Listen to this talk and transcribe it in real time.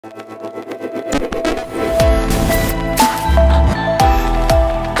Hey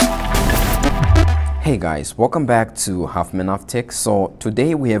guys, welcome back to Halfman of Tech. So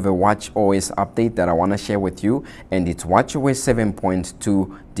today we have a watchOS update that I want to share with you, and it's watchOS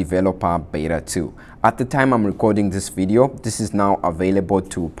 7.2 Developer Beta 2. At the time I'm recording this video, this is now available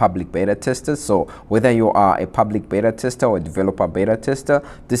to public beta testers. So whether you are a public beta tester or a developer beta tester,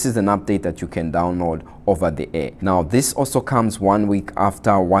 this is an update that you can download over the air. Now this also comes 1 week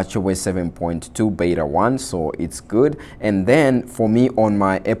after watchOS 7.2 Beta 1, so it's good. And then for me on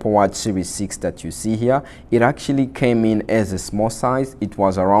my Apple Watch Series 6 that you see here, it actually came in as a small size. It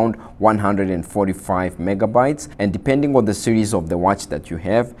was around 145 megabytes, and depending on the series of the watch that you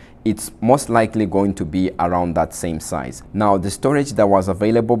have, it's most likely going to be around that same size. Now the storage that was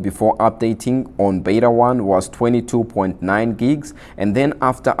available before updating on beta 1 was 22.9 gigs, and then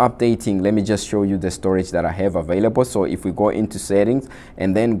after updating, let me just show you the storage that I have available. So if we go into settings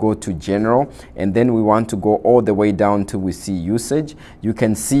and then go to general, and then we want to go all the way down to we see usage, you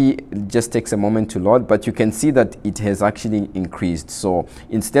can see it just takes a moment to load, but you can see that it has actually increased. So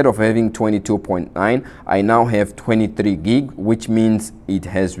instead of having 22.9, I now have 23 gig, which means it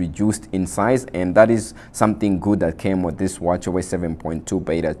has reduced in size, and that is something good that came with this watchOS 7.2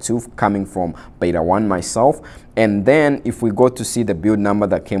 beta 2 coming from beta 1 myself. And then if we go to see the build number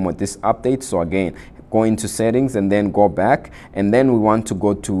that came with this update, so again go into settings and then go back, and then we want to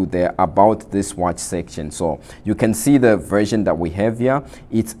go to the about this watch section. So you can see the version that we have here.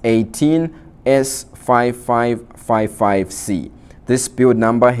 It's 18S5555C. This build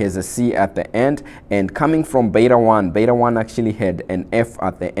number has a C at the end, and coming from beta 1 actually had an F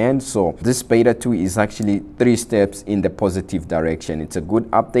at the end. So this beta 2 is actually 3 steps in the positive direction. It's a good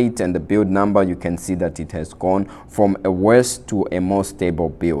update, and the build number, you can see that it has gone from a worse to a more stable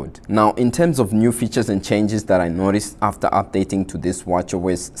build. Now in terms of new features and changes that I noticed after updating to this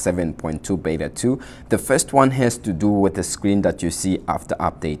watchOS 7.2 beta 2, the first one has to do with the screen that you see after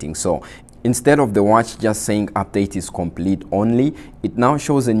updating. So instead of the watch just saying update is complete only, it now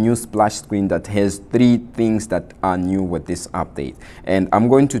shows a new splash screen that has 3 things that are new with this update. And I'm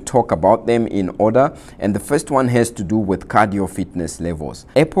going to talk about them in order. And the first one has to do with cardio fitness levels.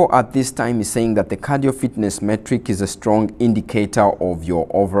 Apple at this time is saying that the cardio fitness metric is a strong indicator of your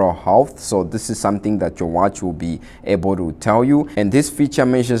overall health. So this is something that your watch will be able to tell you. And this feature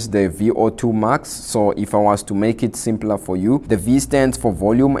measures the VO2 max. So if I was to make it simpler for you, the V stands for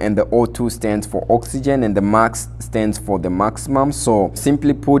volume and the O2 stands for oxygen, and the max stands for the maximum. So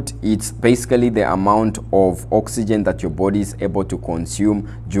simply put, it's basically the amount of oxygen that your body is able to consume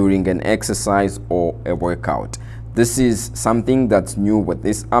during an exercise or a workout. This is something that's new with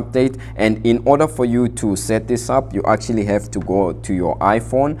this update, and in order for you to set this up, you actually have to go to your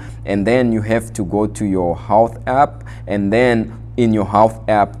iPhone, and then you have to go to your health app, and then in your health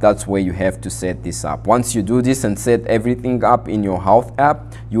app, that's where you have to set this up. Once you do this and set everything up in your health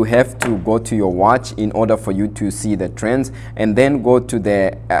app, you have to go to your watch in order for you to see the trends, and then go to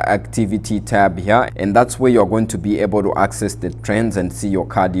the activity tab here, and that's where you're going to be able to access the trends and see your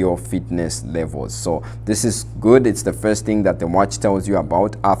cardio fitness levels. So this is good. It's the first thing that the watch tells you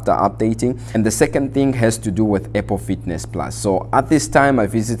about after updating. And the second thing has to do with Apple Fitness Plus. So at this time I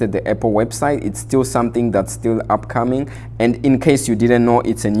visited the Apple website. It's still something that's still upcoming, and in case you didn't know,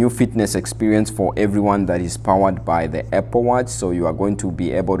 it's a new fitness experience for everyone that is powered by the Apple Watch. So you are going to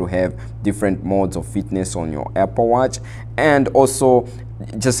be able to have different modes of fitness on your Apple Watch. And also,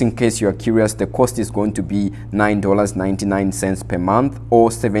 just in case you are curious, the cost is going to be $9.99 per month or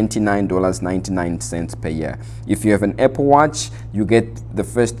 $79.99 per year. If you have an Apple Watch, you get the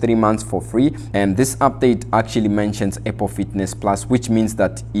first 3 months for free. And this update actually mentions Apple Fitness Plus, which means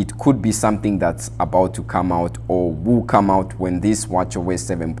that it could be something that's about to come out or will come out when this watchOS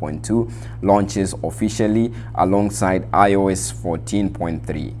 7.2 launches officially alongside iOS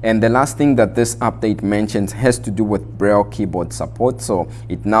 14.3. And the last thing that this update mentions has to do with Braille keyboard support. So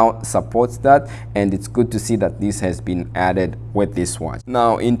it now supports that, and it's good to see that this has been added with this watch.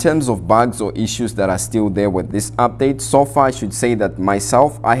 Now in terms of bugs or issues that are still there with this update, so far I should say that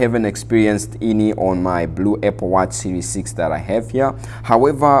myself, I haven't experienced any on my blue Apple Watch Series 6 that I have here.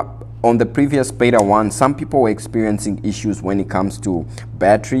 However, on the previous beta 1, some people were experiencing issues when it comes to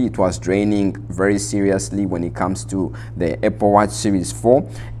battery. It was draining very seriously when it comes to the Apple Watch Series 4,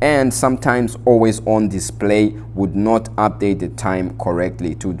 and sometimes always on display would not update the time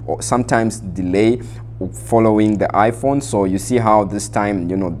correctly, to sometimes delay following the iPhone. So you see how this time,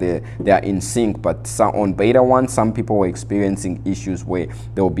 you know, they are in sync, but on beta 1 some people were experiencing issues where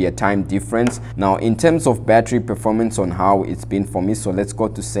there will be a time difference. Now in terms of battery performance, on how it's been for me, so let's go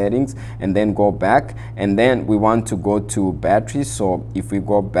to settings and then go back, and then we want to go to battery. So if we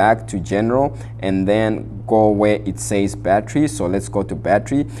go back to general and then go where it says battery, so let's go to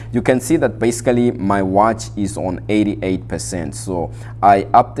battery, you can see that basically my watch is on 88%. So I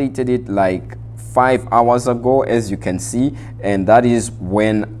updated it like 5 hours ago, as you can see, and that is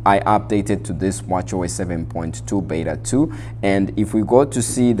when I updated to this watchOS 7.2 beta 2. And if we go to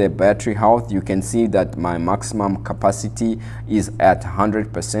see the battery health, you can see that my maximum capacity is at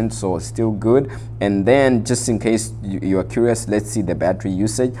 100%, so still good. And then just in case you are curious, let's see the battery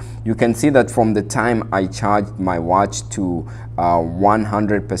usage. You can see that from the time I charged my watch to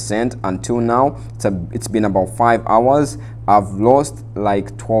 100% until now, it's been about 5 hours. I've lost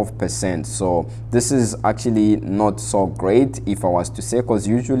like 12%. So this is actually not so great, if I was to say, because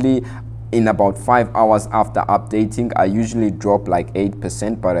usually in about 5 hours after updating I usually drop like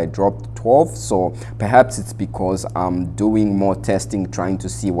 8%, but I dropped 12. So perhaps it's because I'm doing more testing, trying to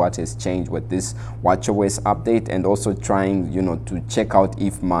see what has changed with this watchOS update, and also trying, you know, to check out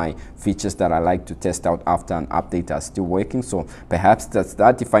if my features that I like to test out after an update are still working. So perhaps that's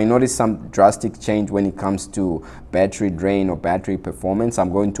that. If I notice some drastic change when it comes to battery drain or battery performance,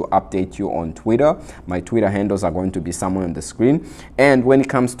 I'm going to update you on Twitter. My Twitter handles are going to be somewhere on the screen. And when it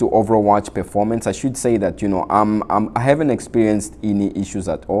comes to overall watch performance, I should say that, you know, I haven't experienced any issues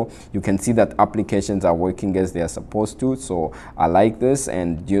at all. You can see that applications are working as they are supposed to, so I like this.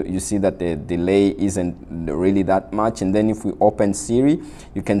 And you see that the delay isn't really that much. And then if we open Siri,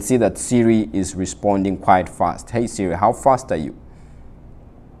 you can see that Siri is responding quite fast. Hey Siri, how fast are you?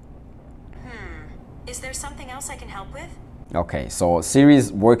 Is there something else I can help with? Okay, so Siri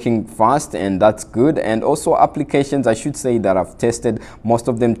is working fast, and that's good. And also applications, I should say, that I've tested, most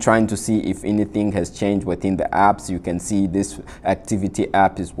of them trying to see if anything has changed within the apps. You can see this activity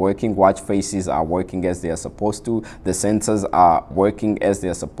app is working, watch faces are working as they are supposed to, the sensors are working as they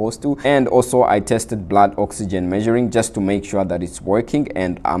are supposed to. And also I tested blood oxygen measuring just to make sure that it's working,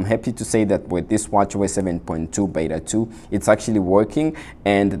 and I'm happy to say that with this watchOS 7.2 beta 2 it's actually working,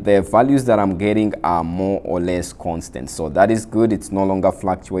 and the values that I'm getting are more or less constant. So that is good. It's no longer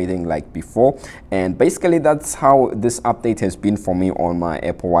fluctuating like before. And basically that's how this update has been for me on my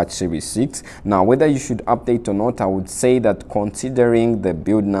Apple Watch Series 6. Now whether you should update or not, I would say that considering the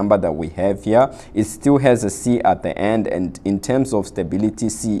build number that we have here, it still has a C at the end, and in terms of stability,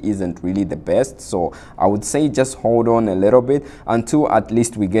 C isn't really the best. So I would say just hold on a little bit until at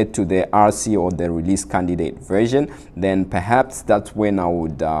least we get to the RC or the release candidate version. Then perhaps that's when I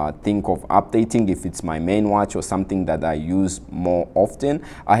would think of updating, if it's my main watch or something that I use more often.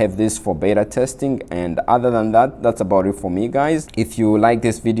 I have this for beta testing, and other than that, that's about it for me, guys. If you like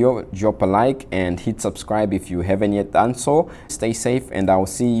this video, drop a like and hit subscribe if you haven't yet done so. Stay safe, and I'll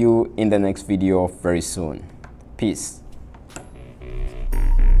see you in the next video very soon. Peace.